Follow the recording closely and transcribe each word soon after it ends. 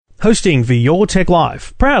Hosting for Your Tech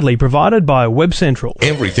Life, proudly provided by Web Central.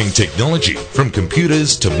 Everything technology, from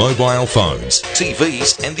computers to mobile phones,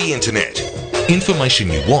 TVs and the internet. Information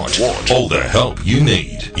you want, all the help you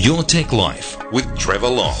need. Your Tech Life with Trevor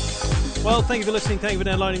Long. Well, thank you for listening. Thank you for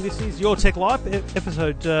downloading. This is Your Tech Life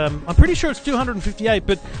episode. I'm pretty sure it's 258,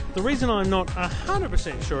 but the reason I'm not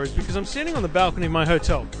 100% sure is because I'm standing on the balcony of my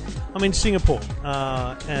hotel. I'm in Singapore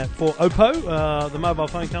for Oppo, the mobile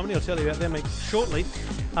phone company. I'll tell you about them shortly.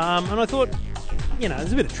 And I thought, you know,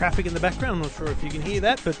 there's a bit of traffic in the background. I'm not sure if you can hear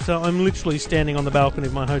that, but I'm literally standing on the balcony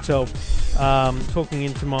of my hotel talking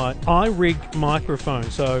into my iRig microphone.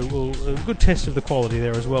 So a good test of the quality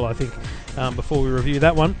there as well, I think, before we review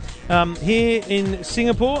that one. Here in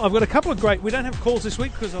Singapore, I've got a couple of great... We don't have calls this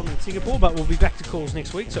week because I'm in Singapore, but we'll be back to calls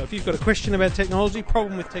next week. So if you've got a question about technology,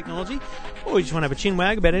 problem with technology, or you just want to have a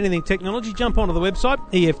chinwag about anything technology, jump onto the website,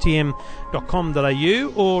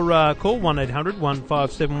 eftm.com.au, or call 1800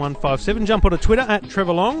 157 157. Jump onto Twitter at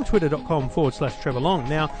Trevor Long, twitter.com/Trevor Long.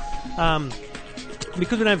 Now,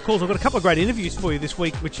 because we don't have calls, I've got a couple of great interviews for you this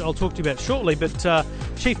week, which I'll talk to you about shortly. But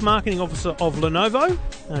Chief Marketing Officer of Lenovo,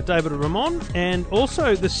 David Ramon, and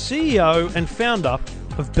also the CEO and founder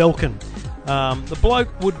of Belkin. The bloke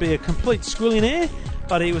would be a complete squillionaire,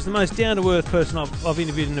 but he was the most down-to-earth person I've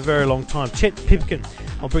interviewed in a very long time. Chet Pipkin.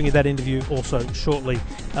 I'll bring you that interview also shortly.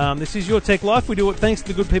 This is Your Tech Life. We do it thanks to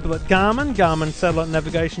the good people at Garmin Satellite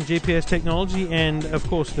Navigation, GPS technology, and, of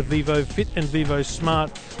course, the Vivo Fit and Vivo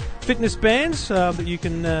Smart fitness bands that you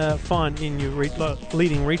can find in your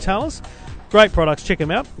leading retailers. Great products. Check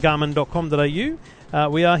them out. Garmin.com.au.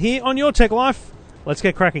 We are here on Your Tech Life. Let's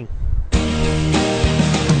get cracking.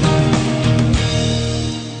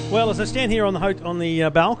 Well, as I stand here on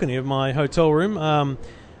the balcony of my hotel room, I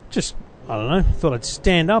don't know, thought I'd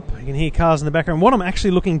stand up. You can hear cars in the background. What I'm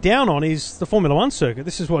actually looking down on is the Formula One circuit.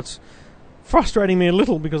 This is what's frustrating me a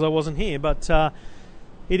little because I wasn't here, but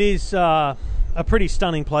it is a pretty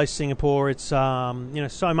stunning place, Singapore. It's so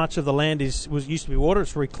much of the land used to be water.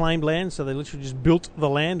 It's reclaimed land, so they literally just built the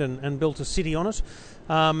land and built a city on it.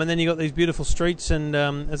 And then you got these beautiful streets, and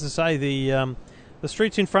as I say, the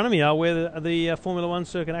streets in front of me are where the Formula One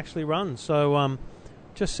circuit actually runs. So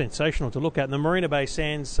just sensational to look at. And the Marina Bay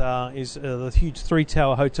Sands is the huge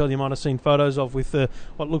three-tower hotel you might have seen photos of with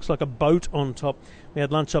what looks like a boat on top. We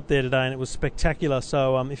had lunch up there today, and it was spectacular.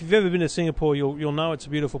 So if you've ever been to Singapore, you'll know it's a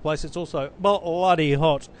beautiful place. It's also bloody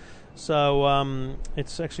hot. So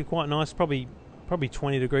it's actually quite nice. Probably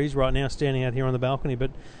 20 degrees right now standing out here on the balcony,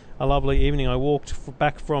 but a lovely evening. I walked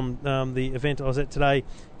back from the event I was at today,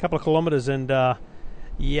 a couple of kilometres, and I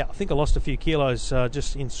think I lost a few kilos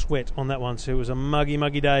just in sweat on that one. So it was a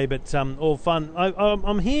muggy day, but all fun.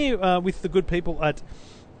 I'm here with the good people at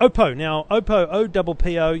Oppo. Now, Oppo,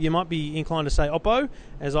 O-P-P-O, you might be inclined to say Oppo,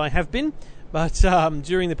 as I have been, but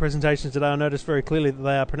during the presentations today I noticed very clearly that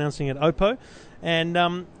they are pronouncing it Oppo.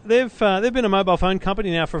 And they've been a mobile phone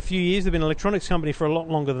company now for a few years. They've been an electronics company for a lot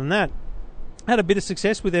longer than that. Had a bit of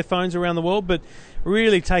success with their phones around the world, but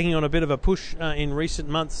really taking on a bit of a push in recent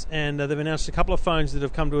months, and they've announced a couple of phones that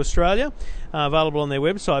have come to Australia, available on their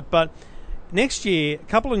website. But next year, a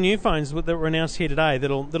couple of new phones that were announced here today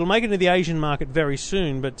that'll make it into the Asian market very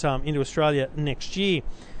soon, but into Australia next year.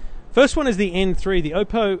 First one is the N3, the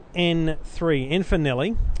Oppo N3, N for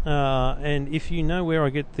Nelly. And if you know where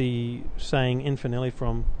I get the saying N for Nelly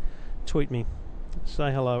from, tweet me.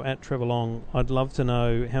 Say hello at Trevor Long. I'd love to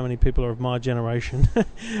know how many people are of my generation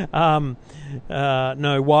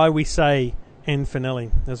know why we say N for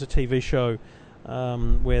Nelly. There's a TV show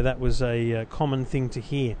where that was a common thing to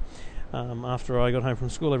hear after I got home from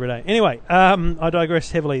school every day. Anyway, I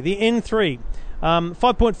digress heavily. The N3,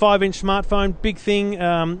 5.5-inch smartphone, big thing.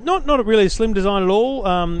 Not really a slim design at all.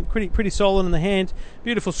 Pretty solid in the hand.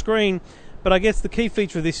 Beautiful screen. But I guess the key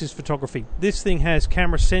feature of this is photography. This thing has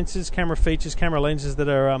camera sensors, camera features, camera lenses that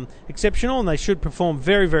are exceptional, and they should perform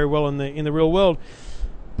very, very well in the real world.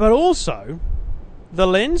 But also, the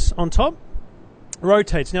lens on top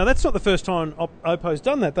rotates. Now, that's not the first time Oppo's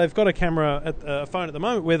done that. They've got a camera, a phone at the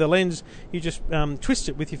moment, where the lens, you just twist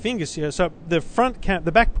it with your fingers. You know, so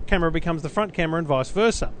the back camera becomes the front camera and vice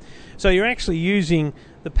versa. So you're actually using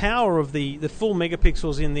the power of the full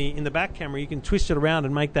megapixels in the back camera. You can twist it around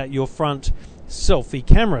and make that your front selfie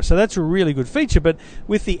camera. So that's a really good feature. But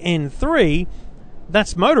with the N3,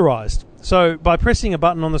 that's motorized. So by pressing a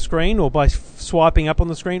button on the screen, or by swiping up on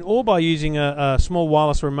the screen, or by using a small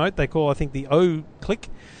wireless remote, they call, I think, the O-Click,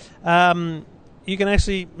 you can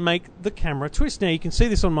actually make the camera twist. Now, you can see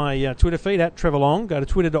this on my Twitter feed, at Trevor Long. Go to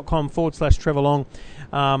twitter.com/Trevor Long.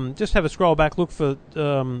 Just have a scroll back, look for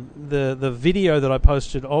the video that I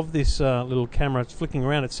posted of this little camera. It's flicking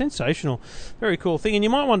around. It's sensational. Very cool thing. And you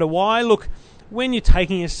might wonder why. Look, when you're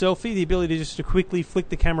taking a selfie, the ability just to quickly flick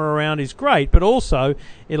the camera around is great, but also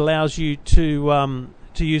it allows you to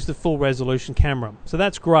use the full resolution camera. So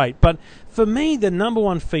that's great. But for me, the number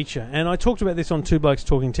one feature, and I talked about this on Two Blokes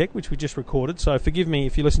Talking Tech, which we just recorded, so forgive me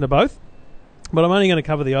if you listen to both, but I'm only going to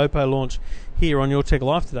cover the Oppo launch here on Your Tech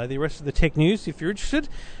Life today. The rest of the tech news, if you're interested,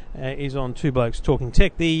 is on Two Blokes Talking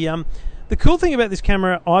Tech. The cool thing about this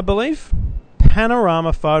camera, I believe,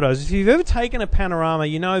 panorama photos. If you've ever taken a panorama,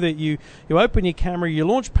 you know that you open your camera, you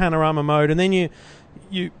launch panorama mode, and then you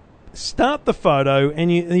start the photo, and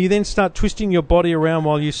you then start twisting your body around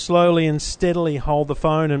while you slowly and steadily hold the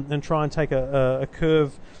phone and try and take a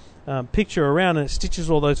curve picture around, and it stitches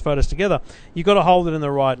all those photos together. You've got to hold it in the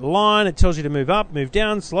right line. It tells you to move up, move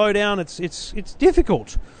down, slow down. It's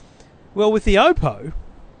difficult. Well, with the Oppo,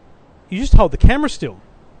 you just hold the camera still.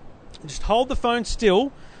 Just hold the phone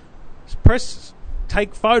still, press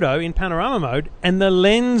take photo in panorama mode, and the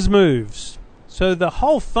lens moves. So the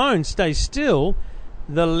whole phone stays still,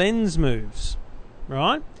 the lens moves,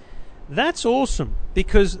 right? That's awesome,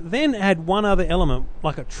 because then add one other element,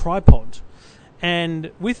 like a tripod.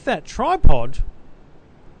 And with that tripod,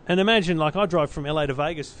 and imagine, like, I drove from LA to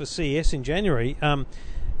Vegas for CES in January, some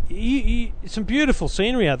beautiful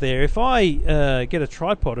scenery out there. If I get a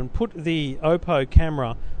tripod and put the Oppo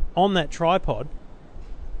camera on that tripod,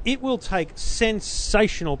 it will take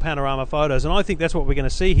sensational panorama photos, and I think that's what we're going to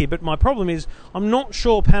see here. But my problem is, I'm not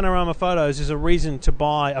sure panorama photos is a reason to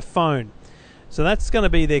buy a phone. So that's going to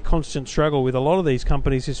be their constant struggle with a lot of these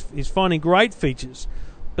companies, is finding great features,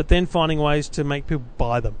 but then finding ways to make people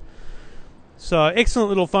buy them. So, excellent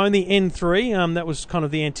little phone, the N3. That was kind of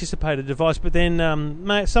the anticipated device, but then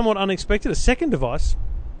somewhat unexpected, a second device,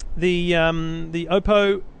 the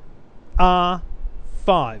Oppo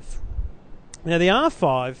R5. Now, the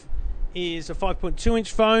R5 is a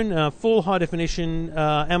 5.2-inch phone, full high-definition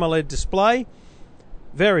AMOLED display.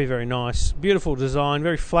 Very, very nice. Beautiful design,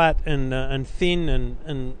 very flat and thin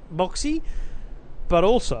and boxy, but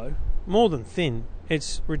also, more than thin,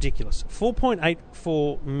 it's ridiculous.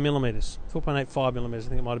 4.84 millimeters, 4.85 millimeters, I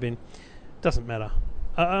think it might have been. Doesn't matter.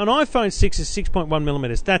 An iPhone 6 is 6.1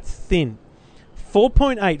 millimeters. That's thin.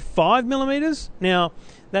 4.85 millimeters? Now,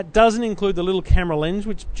 that doesn't include the little camera lens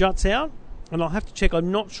which juts out. And I'll have to check.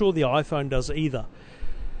 I'm not sure the iPhone does either.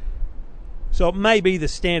 So it may be the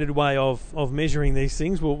standard way of measuring these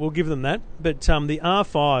things. We'll give them that. But the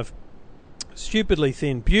R5, stupidly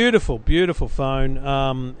thin. Beautiful, beautiful phone.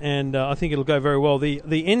 And I think it'll go very well. The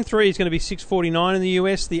N3 is going to be $649 in the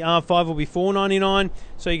US. The R5 will be $499.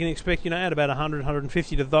 So you can expect, add about $100,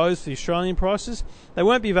 $150 to those for the Australian prices. They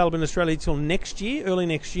won't be available in Australia until next year, early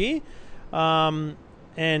next year.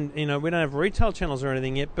 And, we don't have retail channels or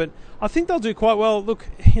anything yet, but I think they'll do quite well. Look,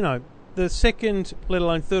 the second, let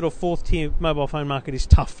alone third or fourth tier mobile phone market is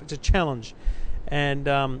tough. It's a challenge. And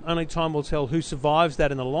only time will tell who survives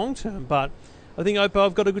that in the long term. But I think Oppo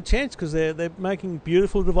have got a good chance because they're making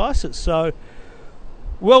beautiful devices. So,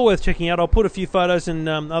 well worth checking out. I'll put a few photos and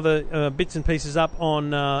other bits and pieces up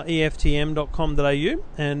on eftm.com.au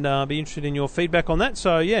and be interested in your feedback on that.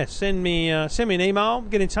 So, yeah, send me an email,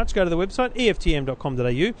 get in touch, go to the website,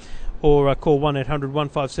 eftm.com.au, or call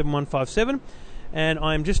 1-800-157-157. And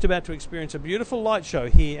I'm just about to experience a beautiful light show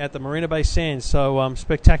here at the Marina Bay Sands. So,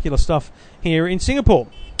 spectacular stuff here in Singapore.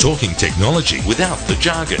 Talking technology without the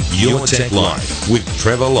jargon. Your Tech Life with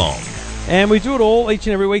Trevor Long. And we do it all each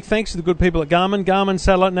and every week thanks to the good people at Garmin. Garmin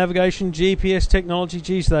satellite navigation, GPS technology.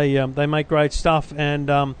 Geez, they make great stuff.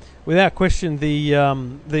 And without question,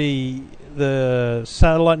 the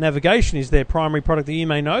satellite navigation is their primary product that you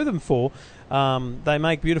may know them for. They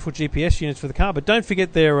make beautiful GPS units for the car, but don't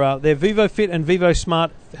forget their VivoFit and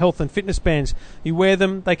VivoSmart health and fitness bands. You wear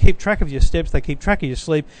them, they keep track of your steps, they keep track of your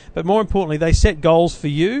sleep, but more importantly, they set goals for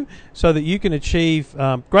you so that you can achieve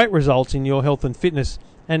great results in your health and fitness.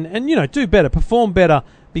 And do better, perform better,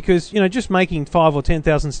 because just making 5 or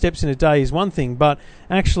 10,000 steps in a day is one thing, but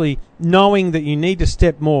actually knowing that you need to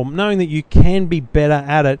step more, knowing that you can be better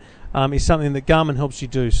at it, is something that Garmin helps you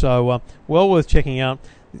do. So well worth checking out.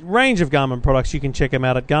 Range of Garmin products, you can check them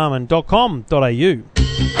out at garmin.com.au.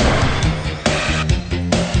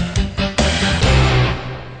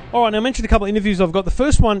 All right, now I mentioned a couple of interviews I've got. The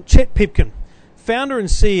first one, Chet Pipkin founder and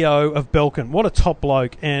CEO of Belkin. What a top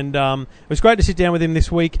bloke. And it was great to sit down with him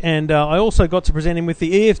this week. And I also got to present him with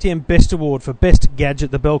the EFTM Best Award for Best Gadget,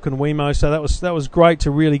 the Belkin Wemo. So that was great to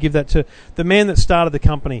really give that to the man that started the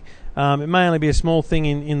company. It may only be a small thing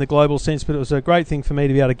in the global sense, but it was a great thing for me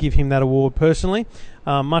to be able to give him that award personally.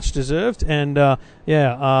 Much deserved. And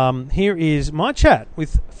here is my chat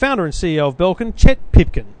with founder and CEO of Belkin, Chet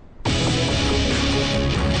Pipkin.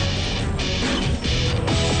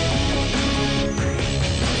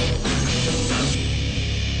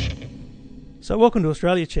 So welcome to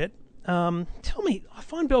Australia, Chet. Tell me, I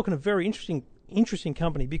find Belkin a very interesting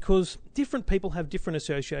company because different people have different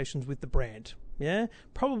associations with the brand. Yeah,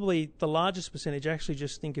 probably the largest percentage actually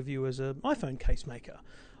just think of you as an iPhone case maker.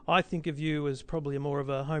 I think of you as probably more of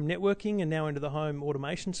a home networking and now into the home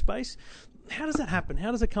automation space. How does that happen?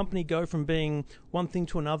 How does a company go from being one thing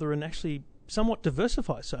to another and actually somewhat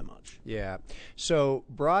diversify so much? Yeah. So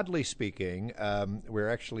broadly speaking, we're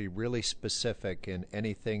actually really specific in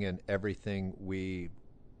anything and everything we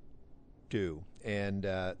do. And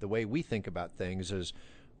the way we think about things is,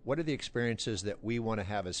 what are the experiences that we want to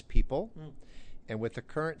have as people? And with the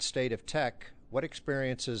current state of tech, what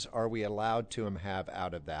experiences are we allowed to have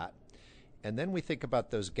out of that? And then we think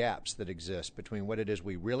about those gaps that exist between what it is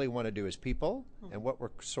we really want to do as people and what we're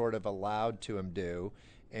sort of allowed to do.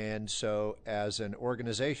 And so as an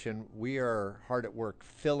organization, we are hard at work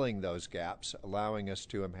filling those gaps, allowing us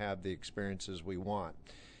to have the experiences we want.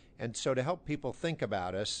 And so to help people think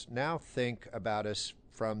about us, now think about us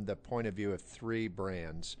from the point of view of three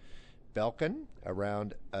brands. Belkin,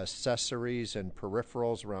 around accessories and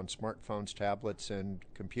peripherals around smartphones, tablets, and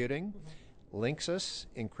computing. Linksys,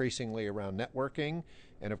 increasingly around networking.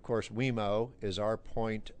 And of course, Wemo is our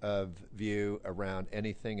point of view around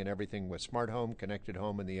anything and everything with smart home, connected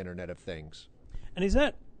home, and the Internet of Things. And is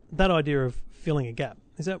that idea of filling a gap,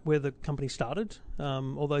 is that where the company started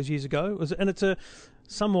all those years ago? And it's a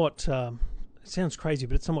somewhat, it sounds crazy,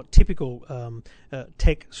 but it's somewhat typical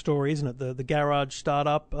tech story, isn't it? The garage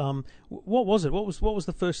startup. What was it? What was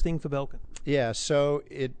the first thing for Belkin? Yeah, so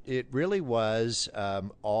it really was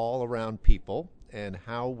all around people and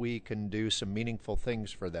how we can do some meaningful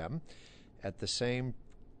things for them. At the same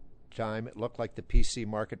time, it looked like the PC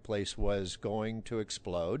marketplace was going to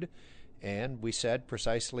explode. And we said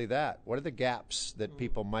precisely that. What are the gaps that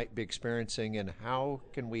people might be experiencing and how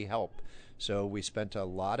can we help? So we spent a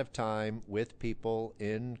lot of time with people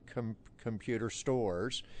in computer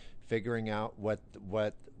stores figuring out what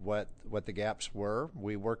the gaps were.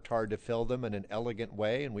 We worked hard to fill them in an elegant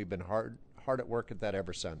way, and we've been hard at work at that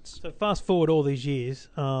ever since. So fast forward all these years,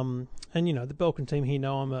 and you know the Belkin team here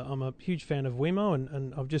know I'm a huge fan of Wemo,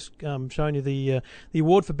 and I've just shown you the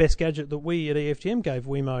award for best gadget that we at EFTM gave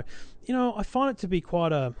Wemo. You know, I find it to be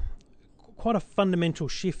quite a fundamental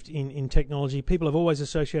shift in technology. People have always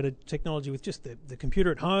associated technology with just the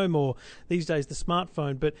computer at home, or these days the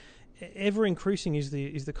smartphone, but ever increasing is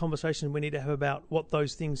the conversation we need to have about what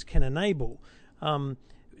those things can enable.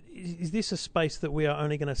 Is this a space that we are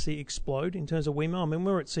only going to see explode in terms of Wemo? I mean,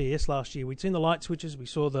 we were at CES last year. We'd seen the light switches, we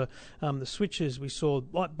saw the switches, we saw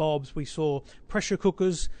light bulbs, we saw pressure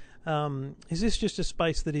cookers. Is this just a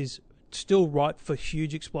space that is still ripe for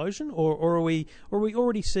huge explosion, or are we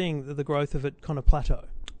already seeing the growth of it kind of plateau?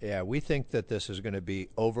 Yeah, we think that this is going to be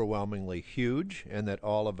overwhelmingly huge, and that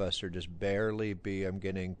all of us are just barely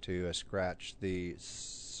beginning to scratch the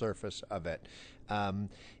surface of it.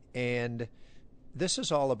 And this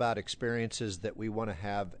is all about experiences that we want to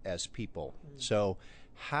have as people. So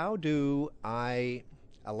how do I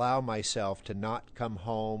allow myself to not come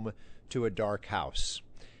home to a dark house?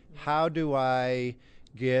 How do I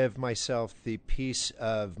give myself the peace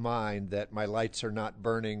of mind that my lights are not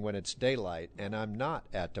burning when it's daylight and I'm not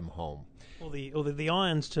at them home? Or the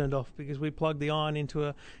iron's turned off because we plug the iron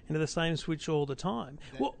into the same switch all the time.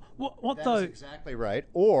 That's exactly right.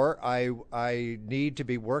 Or I need to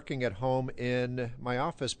be working at home in my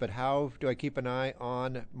office, but how do I keep an eye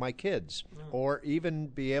on my kids? Or even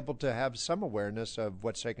be able to have some awareness of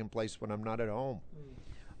what's taking place when I'm not at home?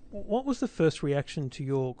 What was the first reaction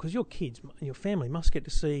to because your kids, your family must get to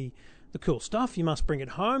see the cool stuff. You must bring it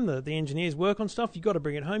home. The engineers work on stuff. You've got to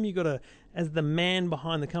bring it home. You've got to, as the man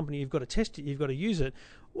behind the company, you've got to test it. You've got to use it.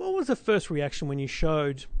 What was the first reaction when you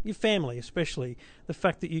showed your family, especially, the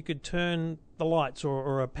fact that you could turn the lights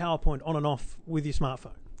or a PowerPoint on and off with your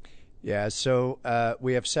smartphone? Yeah, so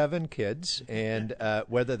we have 7 kids, and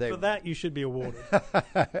whether they... For that, you should be awarded.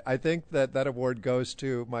 I think that award goes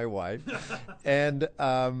to my wife. And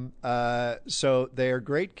so they are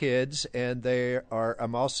great kids, and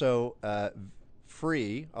I'm also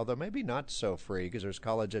free, although maybe not so free because there's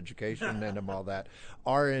college education and all that,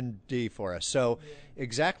 R&D for us. So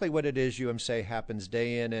exactly what it is UMSA happens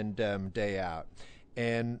day in and day out.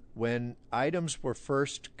 And when items were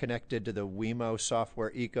first connected to the Wemo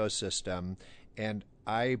software ecosystem, and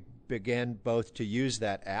I began both to use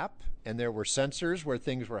that app, and there were sensors where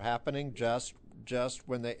things were happening just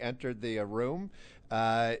when they entered the room.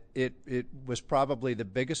 It was probably the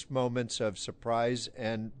biggest moments of surprise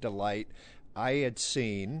and delight I had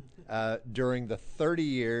seen during the 30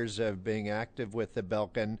 years of being active with the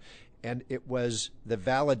Belkin, and it was the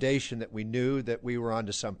validation that we knew that we were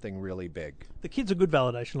onto something really big. The kids are good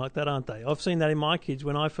validation like that, aren't they? I've seen that in my kids.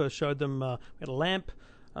 When I first showed them, we had a lamp,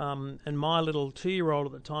 and my little 2-year-old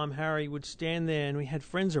at the time, Harry, would stand there, and we had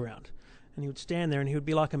friends around. And he would stand there and he would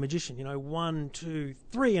be like a magician, 1, 2,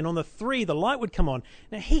 3. And on the 3, the light would come on.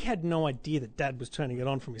 Now, he had no idea that Dad was turning it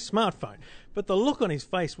on from his smartphone. But the look on his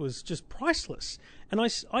face was just priceless. And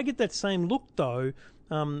I get that same look, though.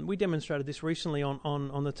 We demonstrated this recently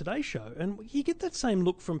on the Today Show. And you get that same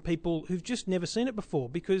look from people who've just never seen it before.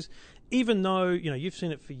 Because even though, you've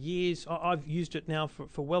seen it for years, I've used it now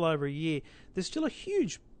for well over a year, there's still a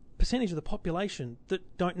huge percentage of the population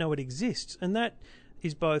that don't know it exists. And that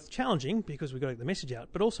is both challenging because we've got to get the message out,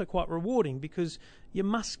 but also quite rewarding because you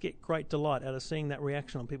must get great delight out of seeing that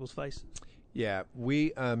reaction on people's faces. Yeah,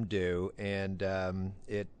 we do, and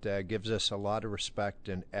it gives us a lot of respect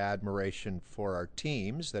and admiration for our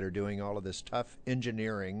teams that are doing all of this tough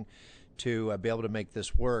engineering to be able to make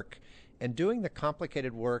this work, and doing the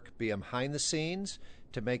complicated work behind the scenes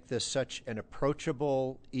to make this such an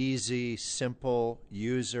approachable, easy, simple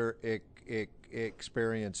user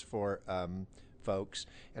experience for folks.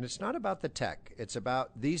 And it's not about the tech. It's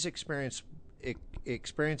about these experiences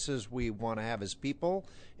we want to have as people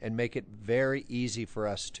and make it very easy for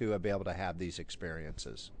us to be able to have these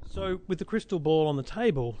experiences. So with the crystal ball on the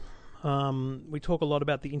table, we talk a lot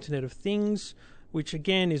about the Internet of Things, which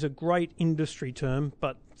again is a great industry term,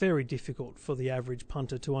 but very difficult for the average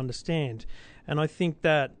punter to understand. And I think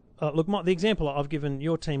that the example I've given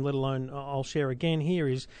your team, let alone I'll share again here,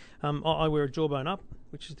 is I wear a Jawbone Up,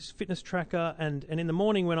 which is this fitness tracker, and in the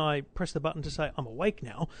morning when I press the button to say I'm awake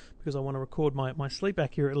now, because I want to record my sleep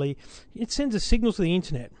accurately, it sends a signal to the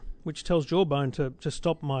internet, which tells Jawbone to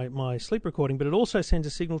stop my sleep recording, but it also sends a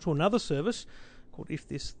signal to another service called If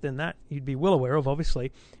This Then That, you'd be well aware of,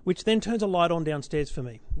 obviously, which then turns a light on downstairs for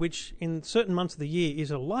me, which in certain months of the year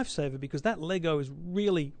is a lifesaver because that Lego is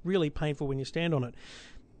really, really painful when you stand on it.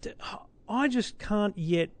 I just can't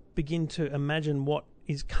yet begin to imagine what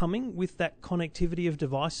is coming with that connectivity of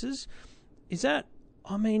devices. Is that,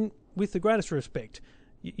 with the greatest respect,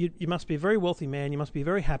 you must be a very wealthy man, you must be a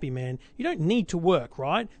very happy man. You don't need to work,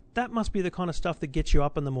 right? That must be the kind of stuff that gets you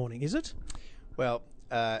up in the morning, is it? Well,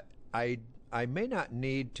 I may not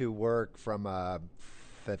need to work from a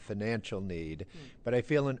financial need, but I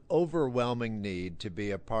feel an overwhelming need to be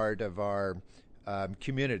a part of our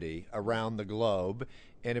community around the globe.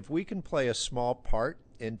 And if we can play a small part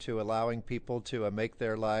into allowing people to make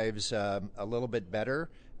their lives a little bit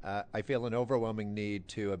better, I feel an overwhelming need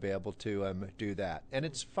to be able to do that. And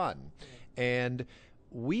it's fun. And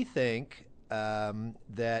we think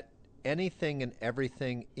that anything and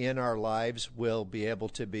everything in our lives will be able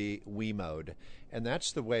to be Wemoed. And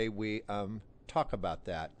that's the way we talk about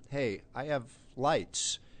that. Hey, I have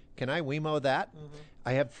lights. Can I Wemo that? Mm-hmm.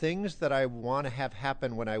 I have things that I want to have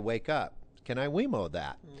happen when I wake up. Can I Wemo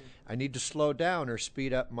that? I need to slow down or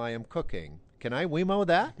speed up my cooking. Can I Wemo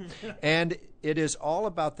that? And it is all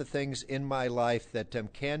about the things in my life that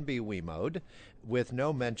can be Wemoed, with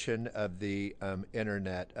no mention of the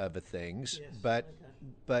Internet of Things, yes.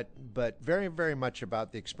 But very, very much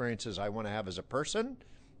about the experiences I want to have as a person,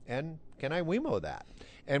 and can I Wemo that?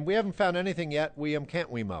 And we haven't found anything yet we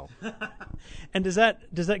can't Wemo. And does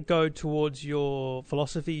that go towards your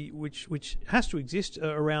philosophy, which has to exist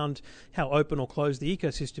around how open or closed the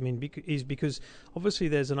ecosystem is? Because obviously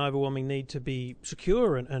there's an overwhelming need to be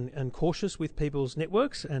secure and cautious with people's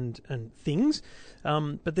networks and things,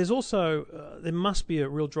 but there's also there must be a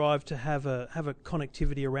real drive to have a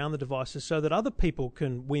connectivity around the devices so that other people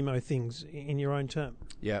can Wemo things in your own term.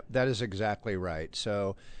 Yeah, that is exactly right.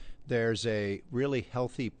 So there's a really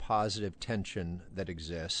healthy, positive tension that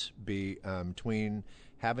exists between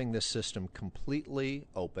having this system completely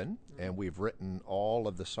open, and we've written all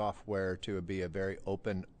of the software to be a very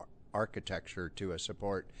open architecture to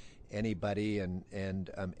support anybody and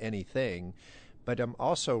anything, but I'm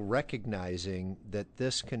also recognizing that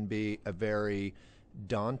this can be a very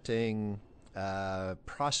daunting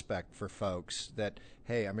prospect for folks that,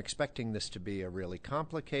 hey, I'm expecting this to be a really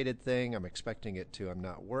complicated thing. I'm expecting it to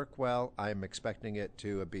not work well. I'm expecting it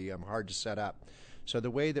to be hard to set up. So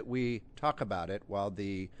the way that we talk about it, while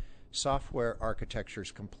the software architecture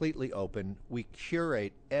is completely open, we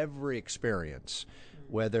curate every experience,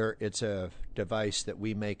 whether it's a device that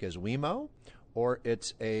we make as Wemo or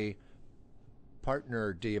it's a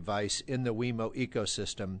partner device in the Wemo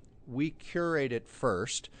ecosystem. We curate it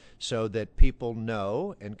first so that people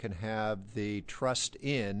know and can have the trust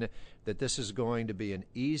in that this is going to be an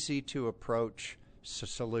easy to approach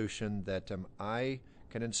solution that I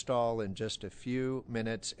can install in just a few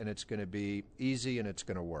minutes, and it's going to be easy and it's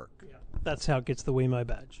going to work. Yeah. That's how it gets the Wemo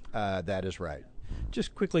badge. That is right.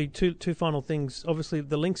 Just quickly, two final things. Obviously,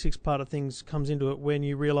 the Linksys part of things comes into it when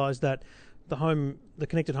you realise that the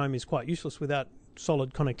connected home is quite useless without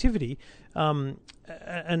solid connectivity, and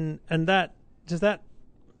that does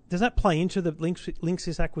that play into the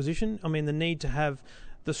Linksys acquisition? I mean, the need to have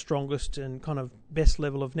the strongest and kind of best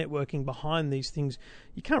level of networking behind these things.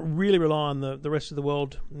 You can't really rely on the rest of the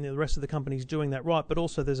world, the rest of the companies doing that right, but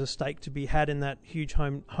also there's a stake to be had in that huge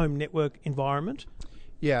home network environment.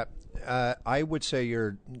 Yeah, I would say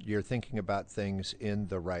you're thinking about things in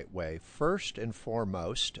the right way. First and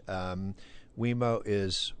foremost, Wemo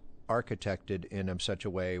is architected in such a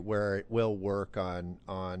way where it will work on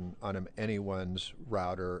anyone's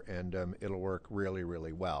router, and it'll work really,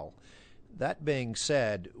 really well. That being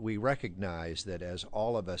said, we recognize that as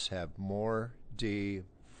all of us have more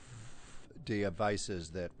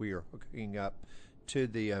devices that we are hooking up to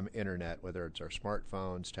the internet, whether it's our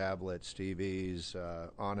smartphones, tablets, TVs,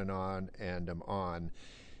 on and on,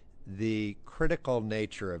 the critical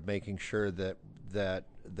nature of making sure that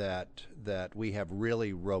we have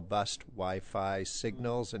really robust Wi-Fi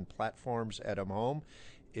signals and platforms at home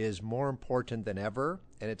is more important than ever,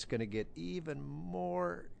 and it's going to get even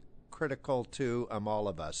more critical to all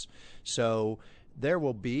of us. So there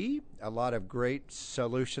will be a lot of great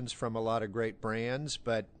solutions from a lot of great brands,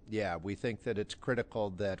 but yeah, we think that it's critical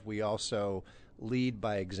that we also lead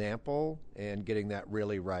by example and getting that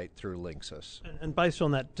really right through Linksys. And based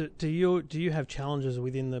on that, do you have challenges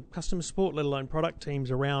within the customer support, let alone product teams,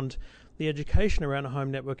 around the education around a home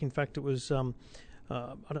network? In fact, it was I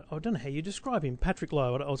don't know how you describe him, Patrick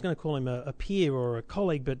Lowe. I was going to call him a peer or a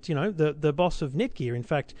colleague, but the boss of Netgear, in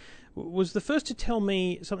fact, was the first to tell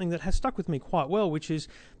me something that has stuck with me quite well, which is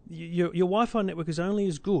your Wi-Fi network is only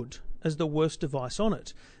as good as the worst device on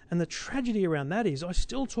it. And the tragedy around that is I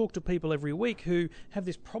still talk to people every week who have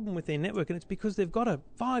this problem with their network, and it's because they've got a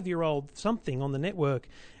 5-year-old something on the network,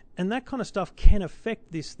 and that kind of stuff can affect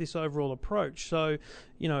this overall approach. So,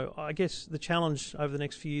 I guess the challenge over the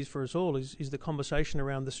next few years for us all is the conversation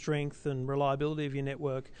around the strength and reliability of your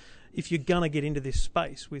network if you're going to get into this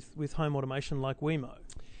space with home automation like Wemo.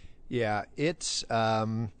 Yeah, it's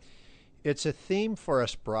a theme for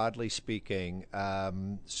us broadly speaking.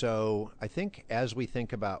 So I think as we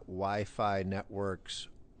think about Wi-Fi networks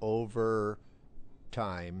over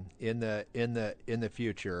time in the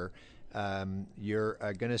future, you're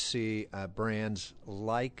going to see brands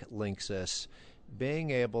like Linksys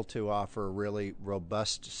being able to offer a really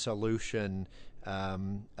robust solution,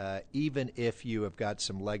 even if you have got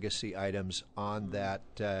some legacy items on that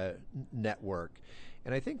network.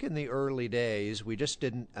 And I think in the early days, we just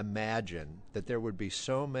didn't imagine that there would be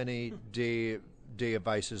so many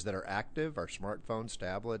devices that are active, our smartphones,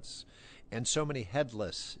 tablets, and so many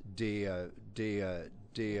headless devices,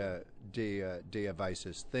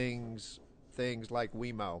 things like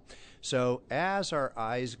Wemo. So as our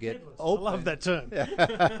eyes get open, I love that term.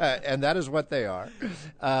 and that is what they are,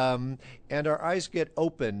 and our eyes get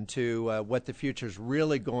open to what the future is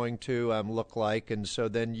really going to look like, and so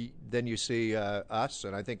then you see us,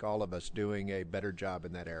 and I think all of us, doing a better job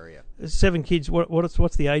in that area. 7 kids.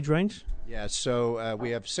 What's the age range? Yeah, so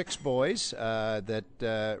we have 6 boys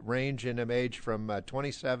that range in age from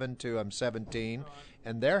 27 to 17,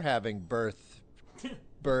 and they're having birth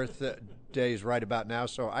days right about now,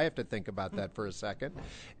 so I have to think about that for a second.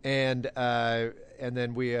 And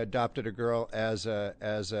then we adopted a girl as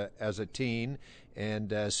a teen,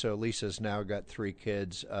 and so Lisa's now got 3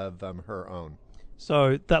 kids of her own.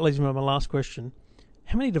 So that leads me to my last question: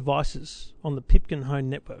 how many devices on the Pipkin home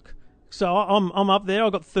network? So I'm up there.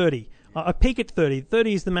 I've got 30. I peak at 30.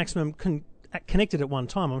 30 is the maximum connected at one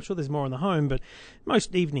time. I'm sure there's more in the home, but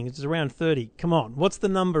most evenings it's around 30. Come on, what's the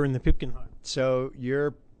number in the Pipkin home? So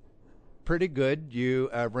you're pretty good. You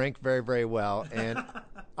rank very, very well. And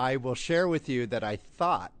I will share with you that I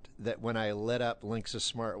thought that when I lit up Linksys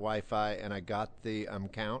Smart Wi-Fi and I got the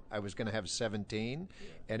count, I was going to have 17,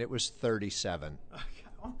 and it was 37. Okay.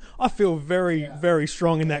 I feel very, very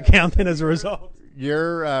strong in that count then as a result.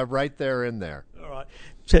 You're right there in there. All right.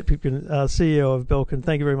 Chet Pipkin, CEO of Belkin,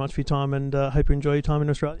 thank you very much for your time, and hope you enjoy your time in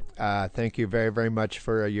Australia. Thank you very, very much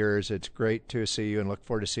for yours. It's great to see you and look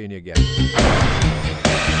forward to seeing you again.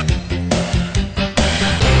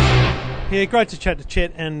 Yeah, great to chat to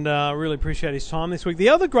Chet, and really appreciate his time this week. The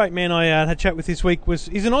other great man I had a chat with this week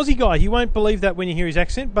he's an Aussie guy. You won't believe that when you hear his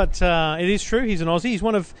accent, but it is true. He's an Aussie. He's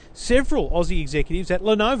one of several Aussie executives at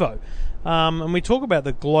Lenovo. And we talk about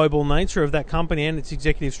the global nature of that company and its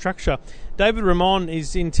executive structure. David Ramon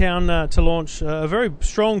is in town to launch a very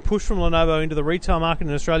strong push from Lenovo into the retail market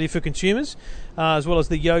in Australia for consumers, as well as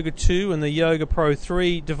the Yoga 2 and the Yoga Pro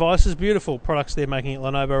 3 devices. Beautiful products they're making at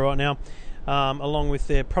Lenovo right now, along with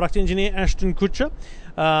their product engineer, Ashton Kutcher.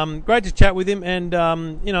 Great to chat with him, and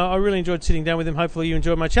I really enjoyed sitting down with him. Hopefully you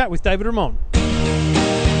enjoyed my chat with David Ramon.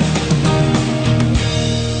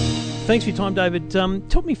 Thanks for your time, David.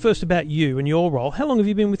 Tell me first about you and your role. How long have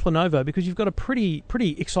you been with Lenovo? Because you've got a pretty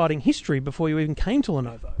exciting history before you even came to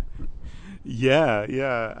Lenovo. Yeah.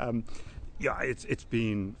 It's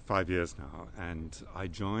been 5 years now, and I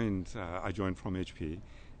joined from HP,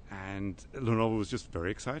 and Lenovo was just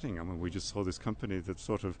very exciting. I mean, we just saw this company that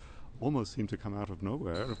sort of almost seemed to come out of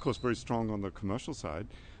nowhere, and of course very strong on the commercial side,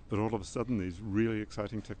 but all of a sudden these really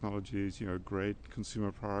exciting technologies, great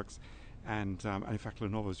consumer products. And in fact,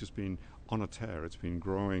 Lenovo has just been on a tear. It's been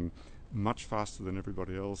growing much faster than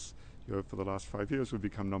everybody else. For the last 5 years, we've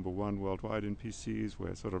become number one worldwide in PCs.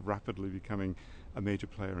 We're sort of rapidly becoming a major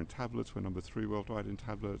player in tablets. We're number 3 worldwide in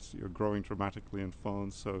tablets. You're growing dramatically in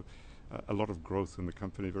phones. So a lot of growth in the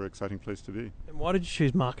company. Very exciting place to be. And why did you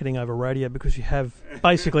choose marketing over radio? Because you have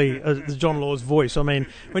basically John Law's voice. I mean,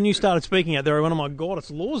 when you started speaking out there, I went, oh my God,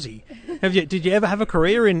 it's Lawsy. Did you ever have a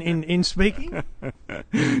career in speaking?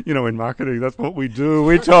 In marketing, that's what we do.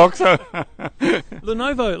 We talk. So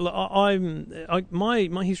Lenovo,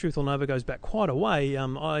 my history with Lenovo goes back quite a way.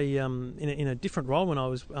 In a different role when I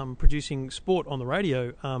was producing sport on the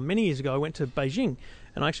radio many years ago, I went to Beijing.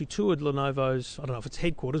 And I actually toured Lenovo's, I don't know if it's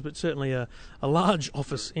headquarters, but certainly a large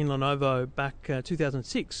office in Lenovo back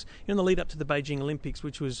 2006, in the lead up to the Beijing Olympics,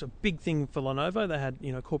 which was a big thing for Lenovo. They had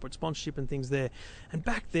corporate sponsorship and things there. And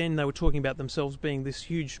back then they were talking about themselves being this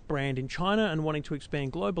huge brand in China and wanting to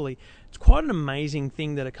expand globally. It's quite an amazing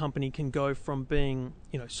thing that a company can go from being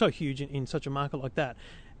so huge in such a market like that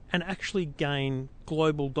and actually gain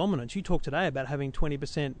global dominance. You talked today about having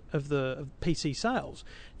 20% of the PC sales.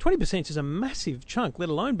 20% is a massive chunk, let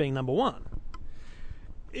alone being number one.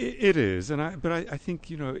 It is, but I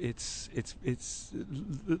think it's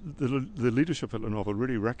the leadership at Lenovo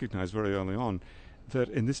really recognized very early on that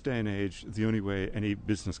in this day and age, the only way any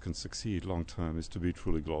business can succeed long term is to be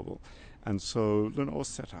truly global, and so Lenovo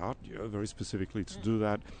set out very specifically to do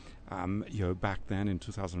that. Back then in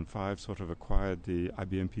 2005, sort of acquired the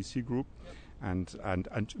IBM PC group, and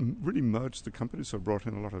really merged the company. So brought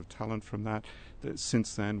in a lot of talent from that.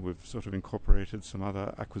 Since then, we've sort of incorporated some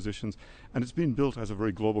other acquisitions, and it's been built as a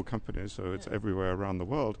very global company. So it's everywhere around the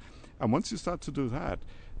world. And once you start to do that,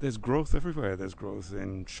 there's growth everywhere. There's growth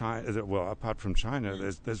in China. Well, apart from China,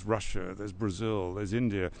 there's Russia, there's Brazil, there's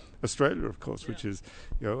India, Australia, of course, which is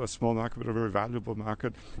a small market but a very valuable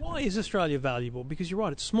market. Why is Australia valuable? Because you're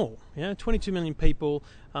right, it's small. 22 million people.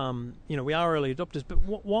 We are early adopters. But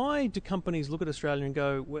why do companies look at Australia and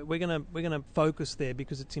go, we're gonna focus there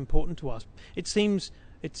because it's important to us? It seems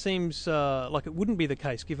like it wouldn't be the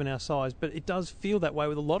case given our size, but it does feel that way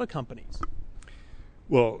with a lot of companies.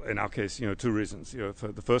 Well, in our case, 2 reasons.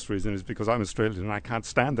 The first reason is because I'm Australian and I can't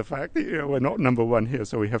stand the fact that we're not number one here,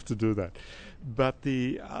 so we have to do that. But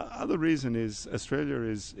the other reason is Australia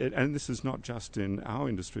is, and this is not just in our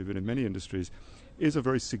industry, but in many industries, is a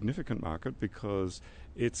very significant market because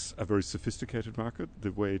it's a very sophisticated market.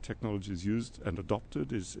 The way technology is used and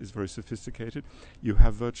adopted is very sophisticated. You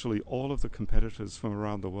have virtually all of the competitors from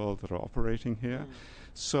around the world that are operating here.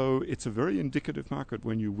 So it's a very indicative market.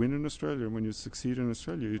 When you win in Australia and when you succeed in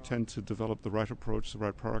Australia, you tend to develop the right approach, the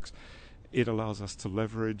right products. It allows us to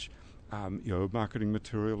leverage marketing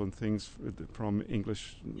material and things from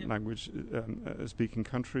English language speaking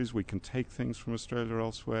countries. We can take things from Australia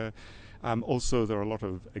elsewhere. Also, there are a lot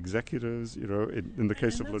of executives, in the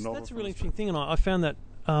case of Lenovo. That's a really interesting thing, and I found that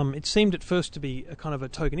it seemed at first to be a kind of a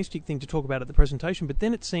tokenistic thing to talk about at the presentation, but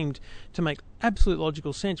then it seemed to make absolute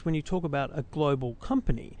logical sense when you talk about a global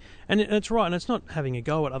company. And it's right, and it's not having a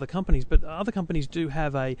go at other companies, but other companies do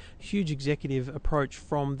have a huge executive approach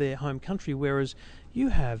from their home country, whereas you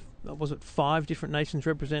have was it 5 different nations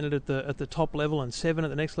represented at the top level, and 7 at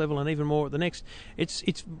the next level, and even more at the next.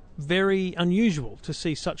 It's very unusual to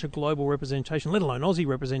see such a global representation, let alone Aussie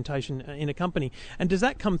representation in a company. And does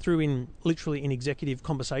that come through in executive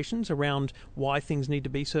conversations around why things need to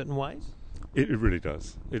be certain ways? It really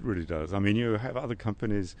does. It really does. I mean, you have other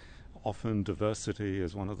companies. Often diversity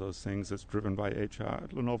is one of those things that's driven by HR. At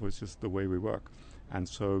Lenovo, it's just the way we work. And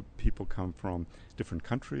so people come from different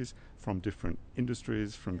countries, from different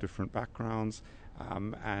industries, from different backgrounds,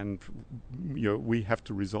 and we have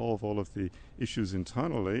to resolve all of the issues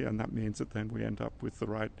internally, and that means that then we end up with the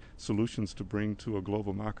right solutions to bring to a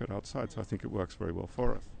global market outside. So I think it works very well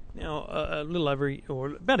for us. Now,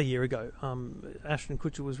 about a year ago, Ashton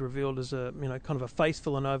Kutcher was revealed as a kind of a face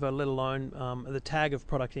for Lenovo, let alone the tag of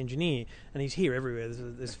product engineer, and he's here everywhere.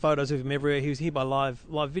 There's photos of him everywhere. He was here by live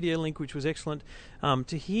video link, which was excellent.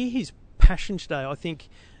 To hear his passion today, I think,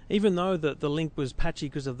 even though the link was patchy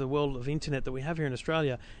because of the world of internet that we have here in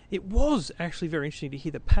Australia, it was actually very interesting to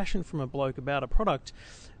hear the passion from a bloke about a product.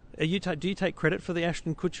 Do you take credit for the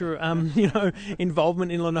Ashton Kutcher,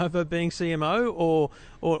 involvement in Lenovo being CMO,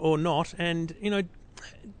 or not? And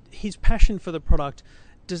his passion for the product,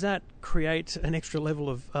 does that create an extra level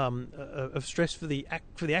of stress for the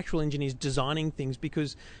actual engineers designing things?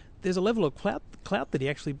 Because there's a level of clout that he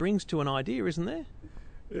actually brings to an idea, isn't there?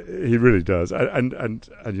 He really does, and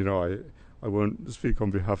I won't speak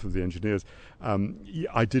on behalf of the engineers.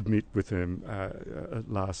 I did meet with him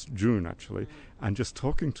last June, actually, and just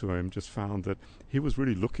talking to him, just found that he was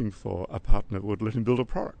really looking for a partner who would let him build a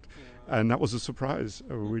product. And that was a surprise.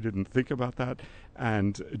 We didn't think about that,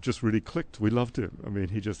 and it just really clicked. We loved him. I mean,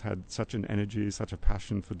 he just had such an energy, such a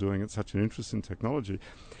passion for doing it, such an interest in technology.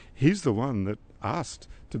 He's the one that asked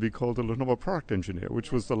to be called a Lenovo product engineer,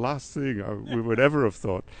 which was the last thing we would ever have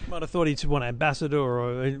thought. Might have thought he'd want ambassador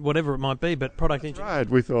or whatever it might be, but product engineer. Right,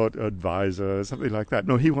 we thought advisor, something like that.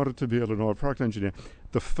 No, he wanted to be a Lenovo product engineer.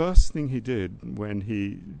 The first thing he did when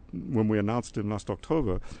we announced him last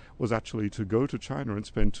October was actually to go to China and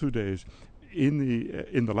spend 2 days in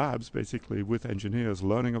the labs, basically, with engineers,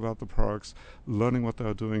 learning about the products, learning what they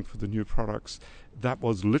are doing for the new products. That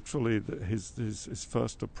was literally his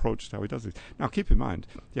first approach to how he does it. Now, keep in mind,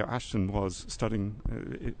 Ashton was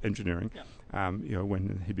studying engineering,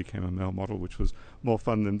 when he became a male model, which was more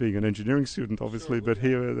fun than being an engineering student, obviously. Sure, but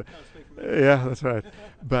yeah, that's right.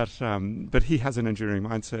 But he has an engineering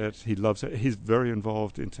mindset. He loves it. He's very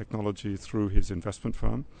involved in technology through his investment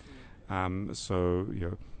firm.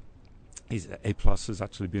 A+ has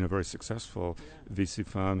actually been a very successful VC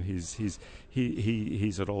firm.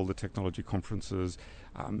 He's at all the technology conferences.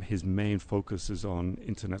 His main focus is on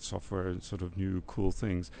internet software and sort of new cool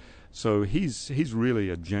things. So he's really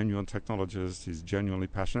a genuine technologist. He's genuinely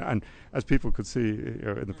passionate, and as people could see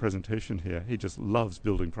in the presentation here, he just loves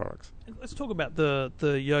building products. Let's talk about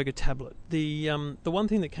the Yoga tablet. The one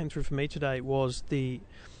thing that came through for me today was the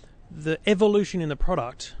evolution in the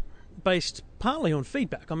product, based partly on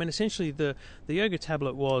feedback. I mean, essentially, the Yoga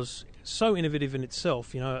tablet was so innovative in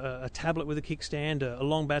itself. A tablet with a kickstand, a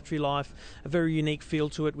long battery life, a very unique feel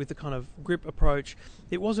to it with the kind of grip approach.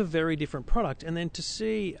 It was a very different product. And then to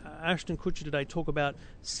see Ashton Kutcher today talk about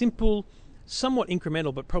simple, somewhat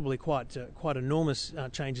incremental, but probably quite enormous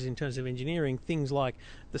changes in terms of engineering, things like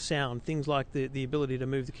the sound, things like the ability to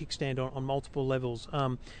move the kickstand on multiple levels,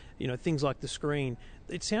 things like the screen.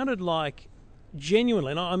 It sounded like,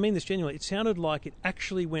 genuinely, and I mean this genuinely, it sounded like it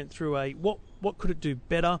actually went through a what could it do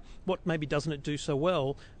better, what maybe doesn't it do so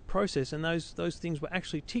well process, and those things were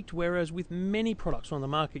actually ticked, whereas with many products on the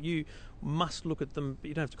market, you must look at them,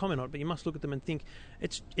 you don't have to comment on it, but you must look at them and think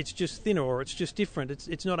it's just thinner or it's just different.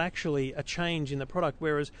 It's not actually a change in the product,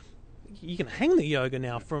 whereas you can hang the Yoga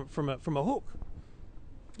now from a hook.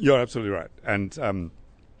 You're absolutely right, and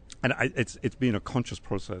it's been a conscious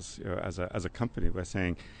process as a company. We're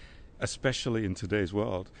saying, especially in today's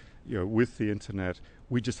world, with the internet,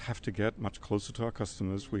 we just have to get much closer to our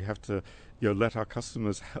customers. We have to, let our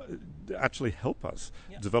customers actually help us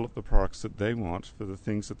develop the products that they want for the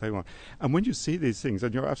things that they want. And when you see these things,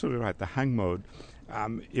 and you're absolutely right, the hang mode,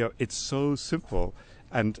 it's so simple,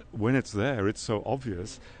 and when it's there, it's so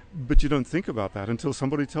obvious. But you don't think about that until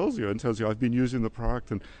somebody tells you I've been using the product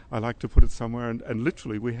and I like to put it somewhere. And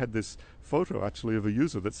literally, we had this photo actually of a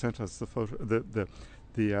user that sent us the photo,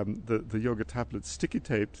 the Yoga tablet sticky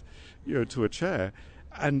taped, to a chair,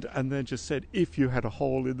 and then just said if you had a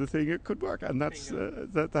hole in the thing, it could work, and that's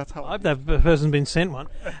how. I hope that person's been sent one.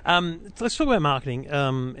 Let's talk about marketing.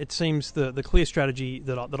 It seems the clear strategy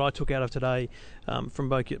that I took out of today from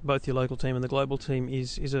both your local team and the global team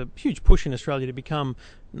is a huge push in Australia to become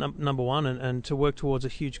number one, and to work towards a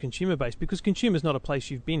huge consumer base, because consumer's not a place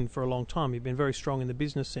you've been for a long time. You've been very strong in the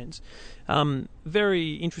business sense.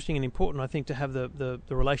 Very interesting and important, I think, to have the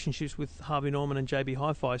relationships with Harvey Norman and JB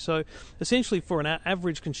Hi-Fi. So essentially, for an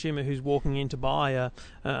average consumer who's walking in to buy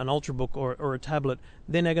an Ultrabook or a tablet,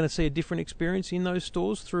 they're now going to see a different experience in those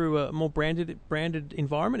stores through a more branded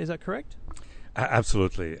environment. Is that correct?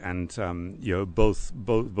 Absolutely, and both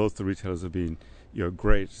the retailers have been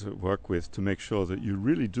great to work with to make sure that you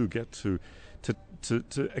really do get to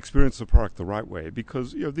experience the product the right way,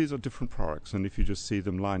 because these are different products, and if you just see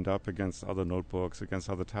them lined up against other notebooks, against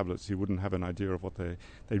other tablets, you wouldn't have an idea of what they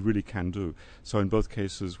really can do. So in both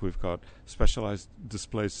cases, we've got specialized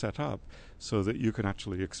displays set up so that you can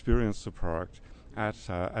actually experience the product at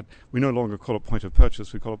we no longer call it point of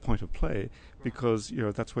purchase, we call it point of play, because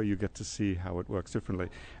that's where you get to see how it works differently.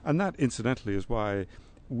 And that, incidentally, is why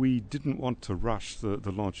we didn't want to rush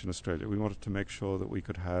the launch in Australia. We wanted to make sure that we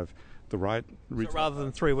could have the right retail. So rather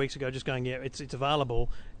than 3 weeks ago just going, it's available,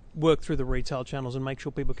 work through the retail channels and make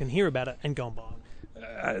sure people can hear about it and go and buy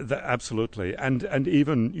it. Absolutely, and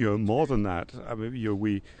even more than that. I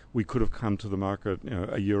mean, we could have come to the market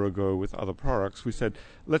a year ago with other products. We said,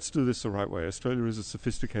 let's do this the right way. Australia is a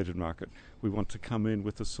sophisticated market. We want to come in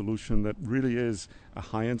with a solution that really is a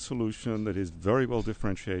high-end solution that is very well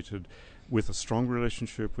differentiated, with a strong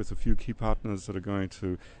relationship with a few key partners that are going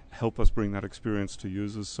to help us bring that experience to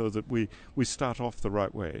users, so that we start off the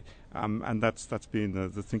right way. And that's been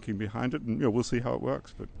the thinking behind it, and we'll see how it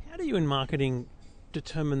works. But how do you in marketing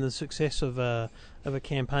determine the success of a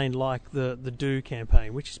campaign like the Do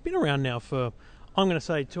campaign, which has been around now for, I'm going to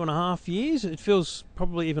say, 2.5 years? It feels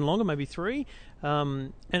probably even longer, maybe 3.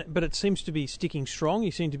 But it seems to be sticking strong.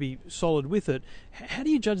 You seem to be solid with it. How do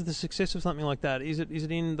you judge the success of something like that? Is it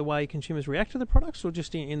in the way consumers react to the products, or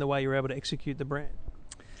just in the way you're able to execute the brand?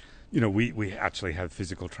 We actually have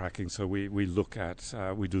physical tracking, so we look at,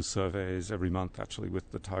 we do surveys every month actually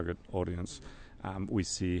with the target audience. We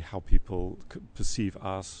see how people perceive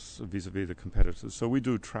us vis-a-vis the competitors. So we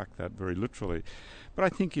do track that very literally. But I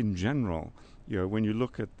think in general, when you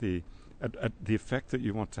look at the effect that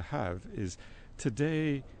you want to have, is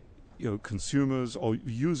today, consumers or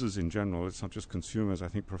users in general, it's not just consumers, I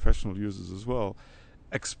think professional users as well,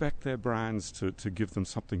 expect their brands to give them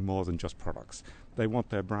something more than just products. They want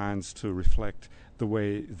their brands to reflect the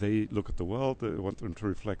way they look at the world. They want them to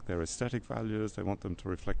reflect their aesthetic values. They want them to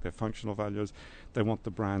reflect their functional values. They want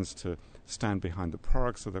the brands to stand behind the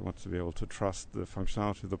products, so they want to be able to trust the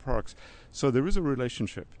functionality of the products. So there is a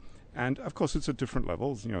relationship. And of course, it's at different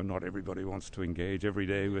levels. Not everybody wants to engage every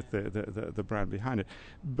day with the brand behind it.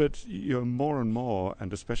 But more and more,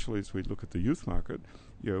 and especially as we look at the youth market,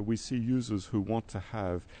 we see users who want to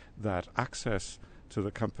have that access to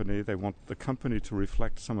the company. They want the company to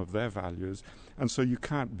reflect some of their values, and so you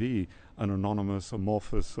can't be an anonymous,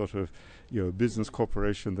 amorphous sort of business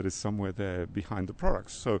corporation that is somewhere there behind the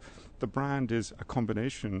products. So the brand is a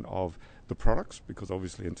combination of the products, because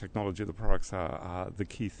obviously in technology the products are the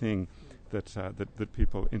key thing that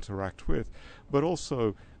people interact with, but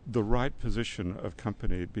also the right position of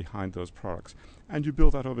company behind those products. And you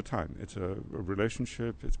build that over time. It's a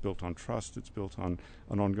relationship, it's built on trust, it's built on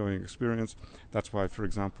an ongoing experience. That's why, for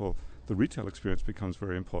example, the retail experience becomes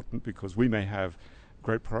very important, because we may have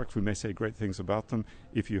great products, we may say great things about them.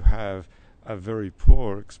 If you have a very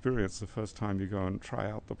poor experience the first time you go and try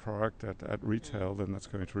out the product at retail, then that's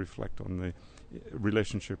going to reflect on the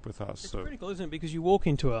relationship with us. It's critical, isn't it? Because you walk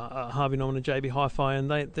into a Harvey Norman and JB Hi-Fi, and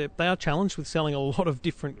they are challenged with selling a lot of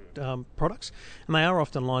different products, and they are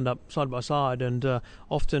often lined up side by side. And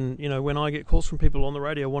often, when I get calls from people on the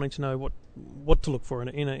radio wanting to know what to look for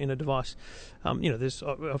in a device,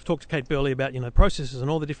 I've talked to Kate Burley about processors and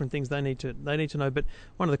all the different things they need to know. But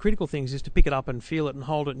one of the critical things is to pick it up and feel it and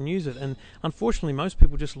hold it and use it. And unfortunately, most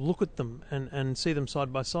people just look at them and see them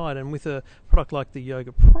side by side. And with a product like the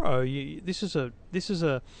Yoga Pro, this is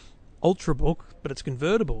a Ultrabook, but it's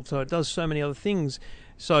convertible, so it does so many other things.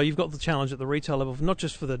 So you've got the challenge at the retail level, not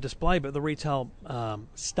just for the display, but the retail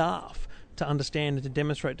staff to understand and to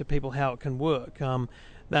demonstrate to people how it can work.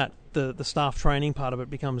 That the staff training part of it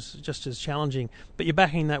becomes just as challenging. But you're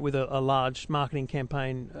backing that with a large marketing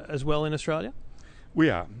campaign as well in Australia? We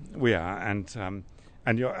are,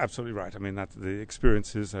 and you're absolutely right. I mean, that the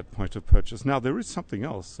experience is at point of purchase. Now, there is something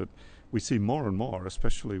else that we see more and more,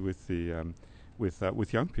 especially with the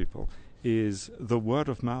with young people, is the word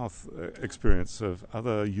of mouth experience of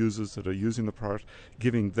other users that are using the product,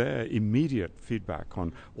 giving their immediate feedback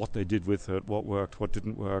on what they did with it, what worked, what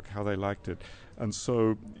didn't work, how they liked it. And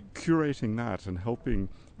so curating that and helping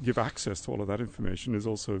give access to all of that information is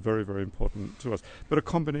also very, very important to us. But a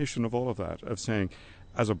combination of all of that, of saying,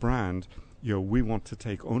 as a brand, we want to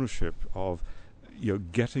take ownership of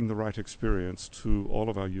getting the right experience to all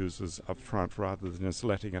of our users up front, rather than just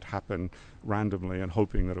letting it happen randomly and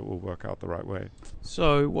hoping that it will work out the right way.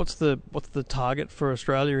 So what's the target for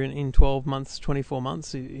Australia in 12 months, 24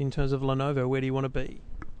 months in terms of Lenovo? Where do you want to be?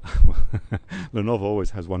 Lenovo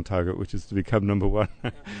always has one target, which is to become number one.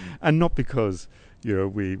 And not because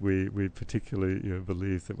we particularly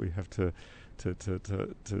believe that we have to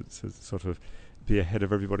sort of be ahead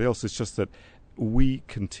of everybody else. It's just that we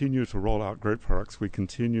continue to roll out great products. We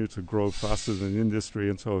continue to grow faster than the industry,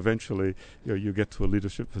 and so eventually you get to a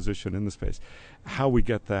leadership position in the space. How we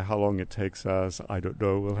get there, how long it takes us, I don't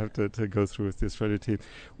know. We'll have to go through with the Australia team.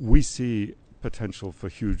 We see potential for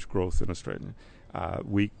huge growth in Australia.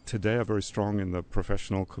 We today are very strong in the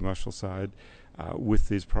professional commercial side. With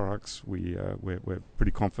these products, we're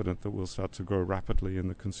pretty confident that we'll start to grow rapidly in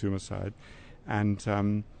the consumer side.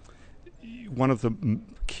 And one of the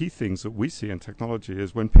key things that we see in technology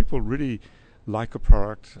is when people really like a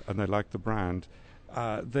product and they like the brand,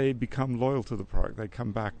 they become loyal to the product. They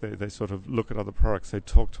come back, they sort of look at other products, they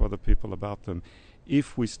talk to other people about them.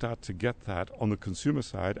 If we start to get that on the consumer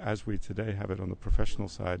side, as we today have it on the professional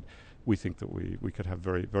side, we think that we could have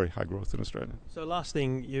very, very high growth in Australia. So last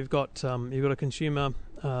thing, you've got a consumer,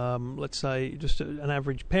 let's say just an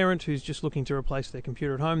average parent who's just looking to replace their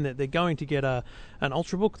computer at home. They're going to get an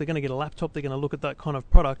Ultrabook. They're going to get a laptop. They're going to look at that kind of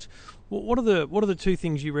product. What are the two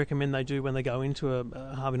things you recommend they do when they go into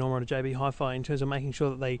a Harvey Norman or a JB Hi-Fi in terms of making sure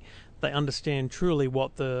that they understand truly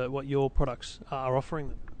what your products are offering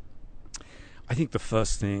them? I think the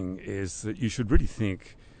first thing is that you should really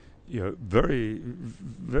think very,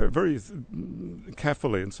 very, very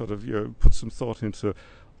carefully and sort of put some thought into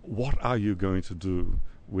what are you going to do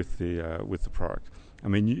with the product. I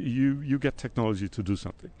mean, you get technology to do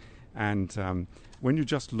something, and when you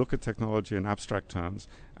just look at technology in abstract terms,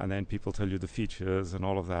 and then people tell you the features and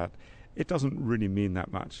all of that, it doesn't really mean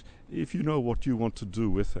that much. If you know what you want to do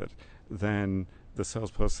with it, then the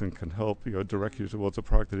salesperson can help direct you towards a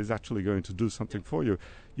product that is actually going to do something for you.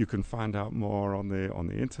 You can find out more on the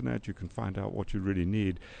internet. You can find out what you really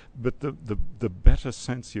need. But the better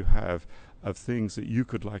sense you have of things that you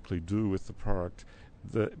could likely do with the product,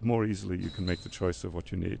 the more easily you can make the choice of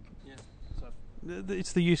what you need. Yeah. So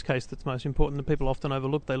it's the use case that's most important that people often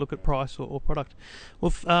overlook. They look at price or product. Well,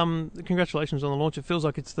 congratulations on the launch. It feels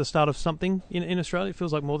like it's the start of something in Australia. It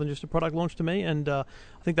feels like more than just a product launch to me, and I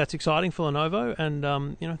think that's exciting for Lenovo.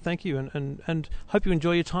 And thank you, and hope you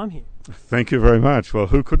enjoy your time here. Thank you very much. Well,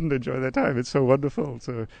 who couldn't enjoy their time? It's so wonderful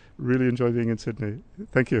to really enjoy being in Sydney.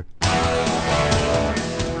 Thank you.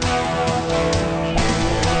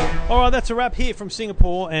 All right, that's a wrap here from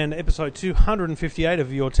Singapore and episode 258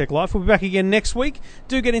 of Your Tech Life. We'll be back again next week.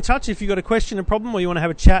 Do get in touch if you've got a question, a problem, or you want to have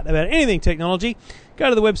a chat about anything technology. Go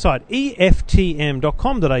to the website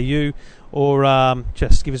eftm.com.au or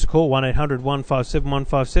just give us a call,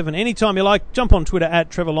 1-800-157-157. Anytime you like, jump on Twitter at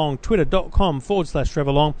Trevor Long,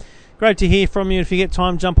 twitter.com/Trevor Long. Great to hear from you. If you get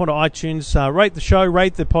time, jump onto iTunes, rate the show,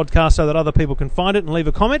 rate the podcast so that other people can find it and leave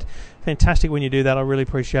a comment. Fantastic when you do that. I really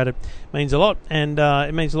appreciate it. It means a lot, and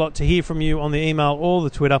it means a lot to hear from you on the email or the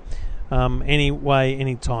Twitter, any way,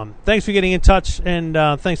 anytime. Thanks for getting in touch, and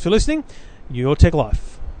thanks for listening. Your Tech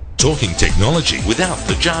Life. Talking technology without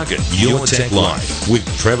the jargon. Your Tech Life with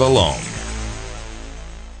Trevor Long.